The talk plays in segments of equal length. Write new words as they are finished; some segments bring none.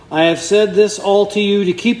I have said this all to you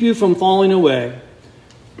to keep you from falling away.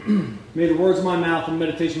 May the words of my mouth and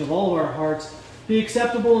meditation of all of our hearts be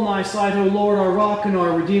acceptable in thy sight, O Lord, our rock and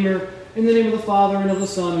our redeemer, in the name of the Father, and of the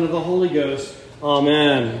Son, and of the Holy Ghost.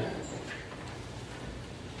 Amen.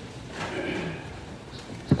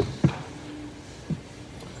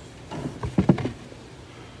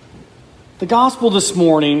 The gospel this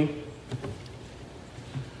morning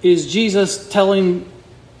is Jesus telling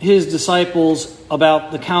his disciples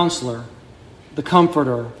about the counselor, the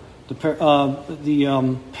comforter,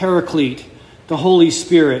 the paraclete, the Holy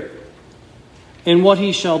Spirit, and what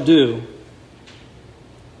he shall do.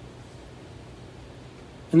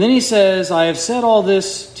 And then he says, I have said all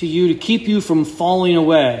this to you to keep you from falling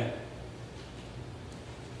away.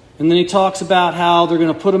 And then he talks about how they're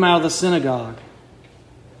going to put him out of the synagogue.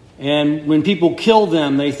 And when people kill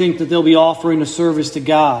them, they think that they'll be offering a service to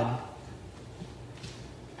God.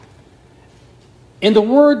 And the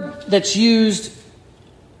word that's used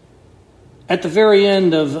at the very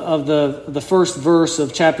end of the first verse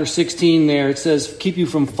of chapter 16 there, it says, keep you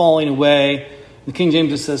from falling away. The King James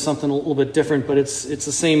just says something a little bit different, but it's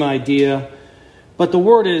the same idea. But the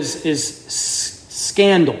word is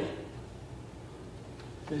scandal.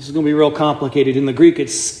 This is going to be real complicated. In the Greek,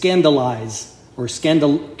 it's scandalize. Or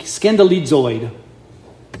scandalizoid.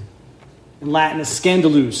 In Latin, it's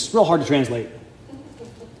scandalous. Real hard to translate.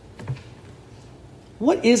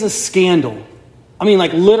 What is a scandal? I mean,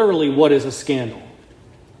 like literally, what is a scandal?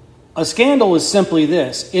 A scandal is simply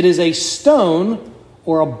this. It is a stone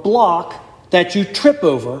or a block that you trip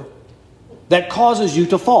over that causes you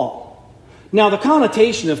to fall. Now, the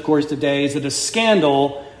connotation, of course, today is that a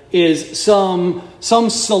scandal is some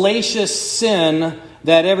salacious sin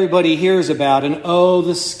that everybody hears about, and oh,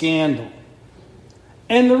 the scandal.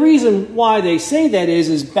 And the reason why they say that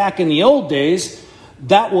is back in the old days,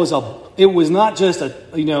 it was not just an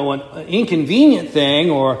inconvenient thing,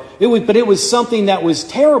 but it was something that was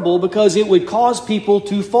terrible because it would cause people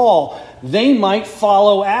to fall. They might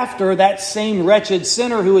follow after that same wretched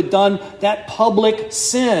sinner who had done that public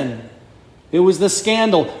sin. It was the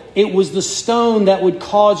scandal. It was the stone that would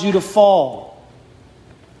cause you to fall.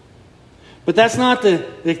 But that's not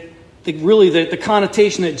the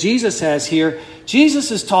connotation that Jesus has here. Jesus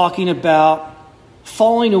is talking about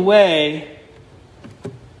falling away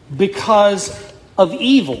because of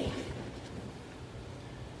evil,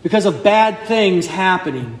 because of bad things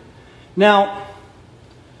happening. Now,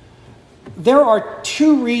 there are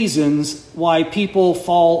two reasons why people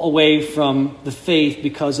fall away from the faith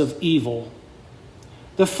because of evil.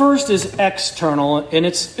 The first is external, and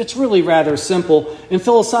it's really rather simple. In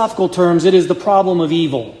philosophical terms, it is the problem of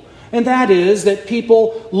evil. And that is that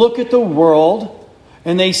people look at the world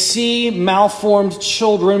and they see malformed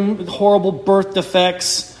children with horrible birth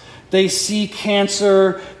defects. They see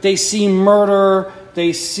cancer. They see murder.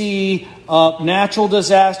 They see natural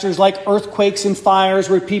disasters like earthquakes and fires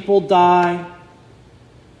where people die.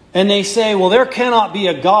 And they say, well, there cannot be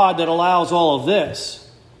a God that allows all of this.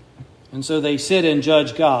 And so they sit and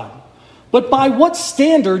judge God. But by what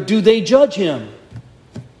standard do they judge him?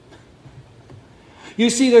 You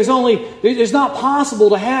see, there's not possible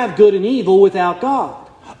to have good and evil without God.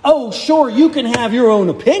 Oh, sure, you can have your own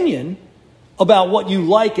opinion about what you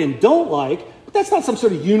like and don't like, but that's not some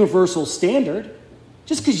sort of universal standard.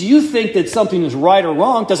 Just because you think that something is right or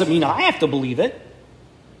wrong doesn't mean I have to believe it.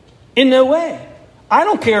 In no way. I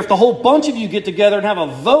don't care if the whole bunch of you get together and have a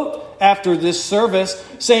vote after this service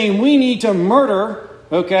saying we need to murder,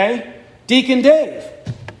 Deacon Dave.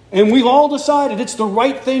 And we've all decided it's the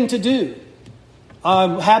right thing to do.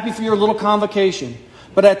 I'm happy for your little convocation.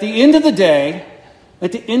 But at the end of the day,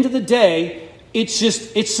 it's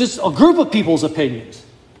just a group of people's opinions.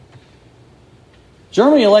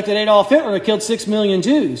 Germany elected Adolf Hitler and killed 6 million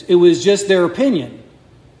Jews. It was just their opinion.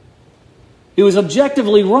 It was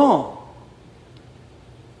objectively wrong.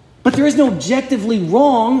 But there is no objectively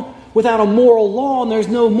wrong without a moral law, and there's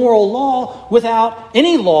no moral law without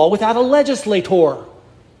a legislator.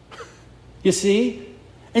 You see?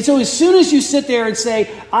 And so as soon as you sit there and say,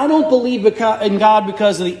 I don't believe in God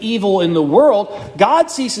because of the evil in the world, God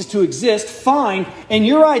ceases to exist, fine, and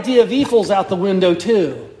your idea of evil's out the window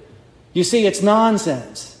too. You see, it's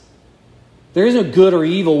nonsense. There is no good or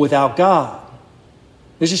evil without God.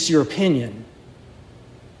 It's just your opinion,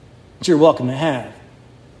 which you're welcome to have.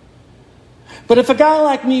 But if a guy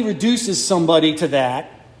like me reduces somebody to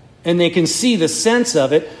that, and they can see the sense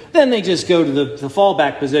of it, then they just go to the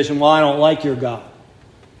fallback position, well, I don't like your God.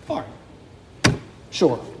 All right.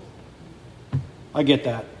 Sure. I get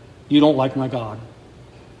that. You don't like my God.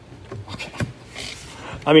 Okay.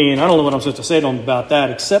 I mean, I don't know what I'm supposed to say to them about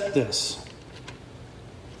that except this.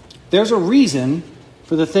 there's a reason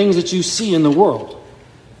for the things that you see in the world.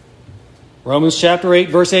 Romans chapter 8,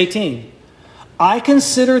 verse 18. I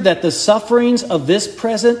consider that the sufferings of this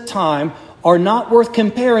present time are not worth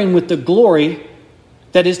comparing with the glory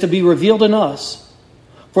that is to be revealed in us.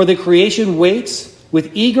 For the creation waits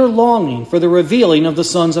with eager longing for the revealing of the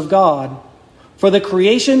sons of God. For the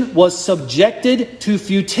creation was subjected to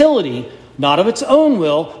futility, not of its own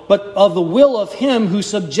will, but of the will of him who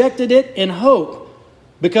subjected it in hope.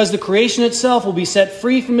 Because the creation itself will be set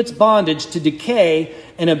free from its bondage to decay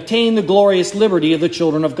and obtain the glorious liberty of the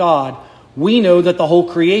children of God. We know that the whole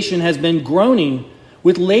creation has been groaning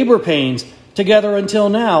with labor pains together until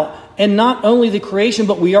now. And not only the creation,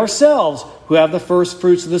 but we ourselves, who have the first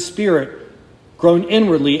fruits of the Spirit, groan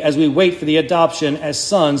inwardly as we wait for the adoption as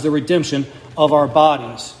sons, the redemption of our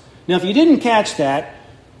bodies. Now, if you didn't catch that,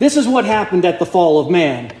 this is what happened at the fall of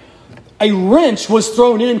man. A wrench was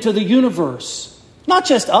thrown into the universe. Not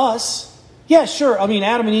just us. Yeah, sure. I mean,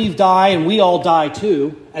 Adam and Eve die, and we all die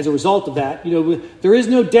too as a result of that. There is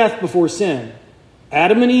no death before sin.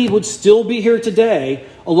 Adam and Eve would still be here today,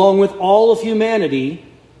 along with all of humanity,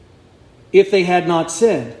 if they had not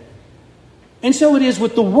sinned. And so it is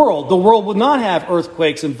with the world. The world would not have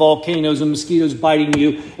earthquakes and volcanoes and mosquitoes biting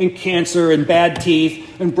you and cancer and bad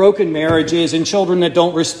teeth and broken marriages and children that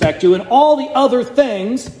don't respect you and all the other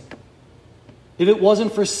things if it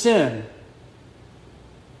wasn't for sin.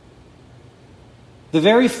 The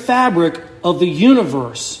very fabric of the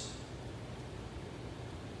universe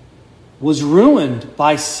was ruined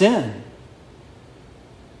by sin.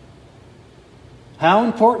 How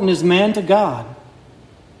important is man to God?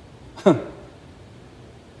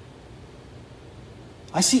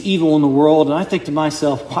 I see evil in the world and I think to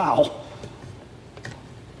myself, wow,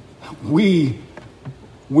 we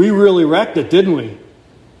really wrecked it, didn't we?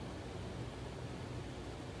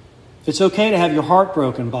 It's okay to have your heart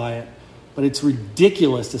broken by it, but it's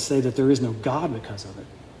ridiculous to say that there is no God because of it.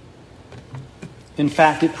 In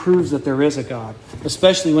fact, it proves that there is a God,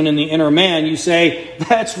 especially when in the inner man you say,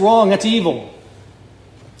 that's wrong, that's evil.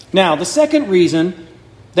 Now, the second reason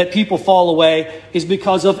that people fall away is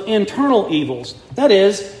because of internal evils. That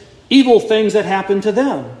is, evil things that happen to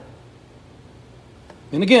them.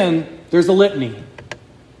 And again, there's a litany.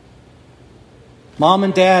 Mom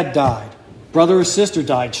and dad died. Brother or sister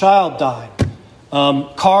died. Child died.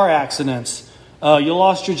 Car accidents. You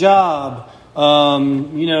lost your job.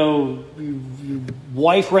 Your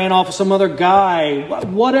wife ran off with some other guy.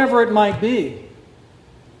 Whatever it might be.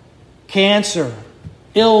 Cancer.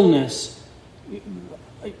 Illness.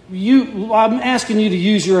 I'm asking you to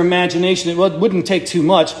use your imagination. It wouldn't take too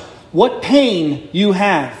much. What pain you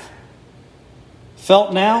have.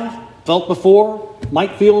 Felt now, felt before,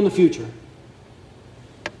 might feel in the future.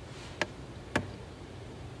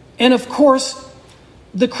 And of course,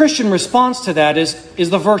 the Christian response to that is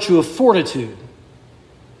the virtue of fortitude.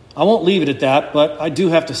 I won't leave it at that, but I do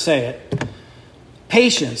have to say it.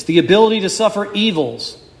 Patience, the ability to suffer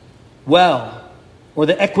evils well, or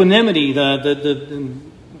the equanimity, the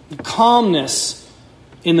calmness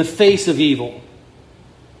in the face of evil.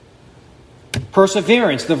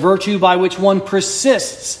 Perseverance, the virtue by which one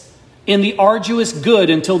persists in the arduous good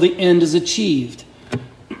until the end is achieved.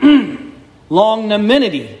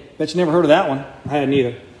 Longanimity, bet you never heard of that one. I hadn't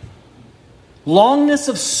either. Longness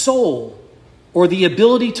of soul, or the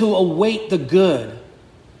ability to await the good.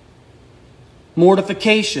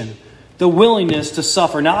 Mortification, the willingness to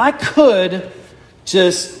suffer. Now, I could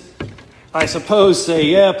just, I suppose, say,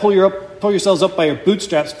 yeah, pull yourselves up by your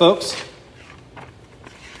bootstraps, folks.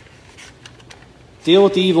 Deal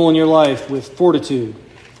with the evil in your life with fortitude.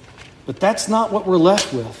 But that's not what we're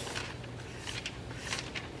left with.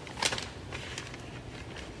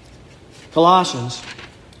 Colossians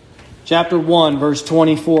chapter 1, verse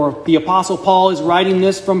 24. The Apostle Paul is writing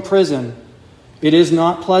this from prison. It is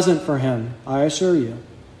not pleasant for him, I assure you.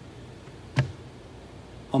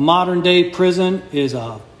 A modern day prison is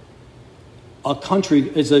a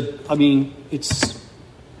country, it's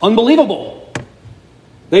unbelievable.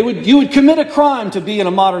 You would commit a crime to be in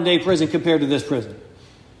a modern day prison compared to this prison.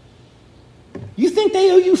 You think they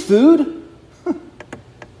owe you food?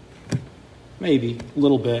 Maybe, a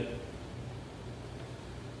little bit.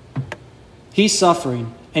 He's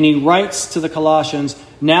suffering, and he writes to the Colossians,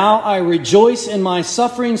 now I rejoice in my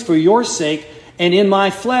sufferings for your sake, and in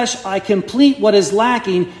my flesh I complete what is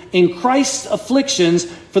lacking in Christ's afflictions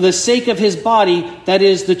for the sake of his body, that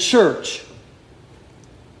is the church.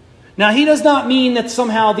 Now, he does not mean that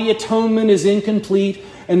somehow the atonement is incomplete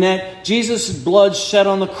and that Jesus' blood shed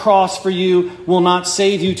on the cross for you will not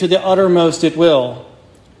save you to the uttermost. It will.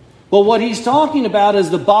 But what he's talking about is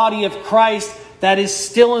the body of Christ that is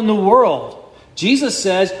still in the world. Jesus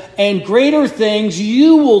says, and greater things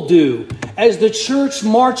you will do as the church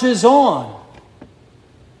marches on.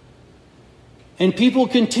 And people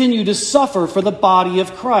continue to suffer for the body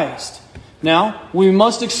of Christ. Now, we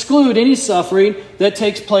must exclude any suffering that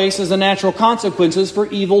takes place as the natural consequences for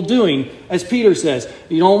evil doing. As Peter says,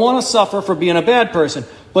 you don't want to suffer for being a bad person.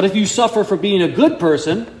 But if you suffer for being a good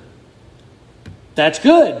person, that's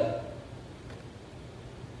good.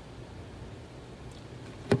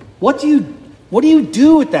 What do you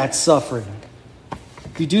do with that suffering?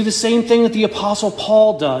 You do the same thing that the Apostle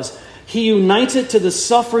Paul does. He unites it to the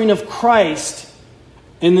suffering of Christ.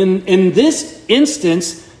 And then in this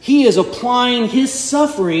instance, he is applying his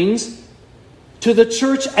sufferings to the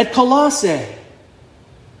church at Colossae.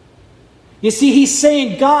 You see, he's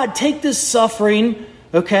saying, God, take this suffering,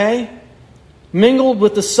 okay, mingled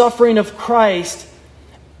with the suffering of Christ,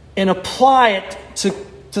 and apply it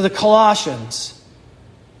to the Colossians.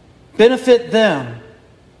 Benefit them.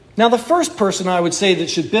 Now, the first person I would say that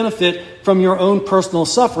should benefit from your own personal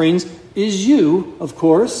sufferings is you, of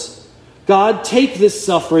course. God, take this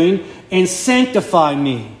suffering and sanctify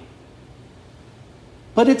me.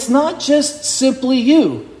 But it's not just simply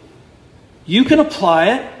you. You can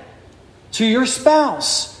apply it to your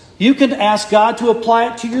spouse. You can ask God to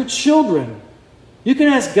apply it to your children. You can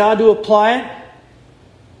ask God to apply it.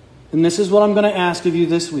 And this is what I'm going to ask of you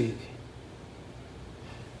this week.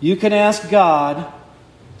 You can ask God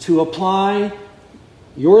to apply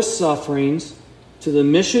your sufferings to the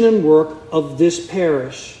mission and work of this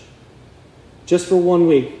parish. Just for 1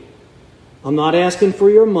 week. I'm not asking for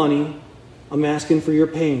your money. I'm asking for your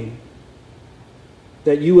pain.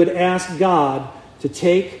 That you would ask God to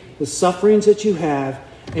take the sufferings that you have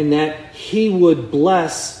and that He would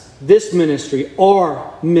bless this ministry,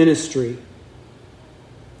 our ministry.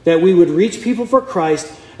 That we would reach people for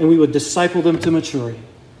Christ and we would disciple them to maturity.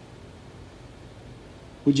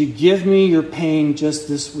 Would you give me your pain just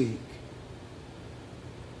this week?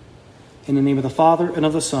 In the name of the Father, and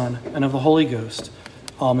of the Son, and of the Holy Ghost.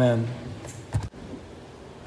 Amen.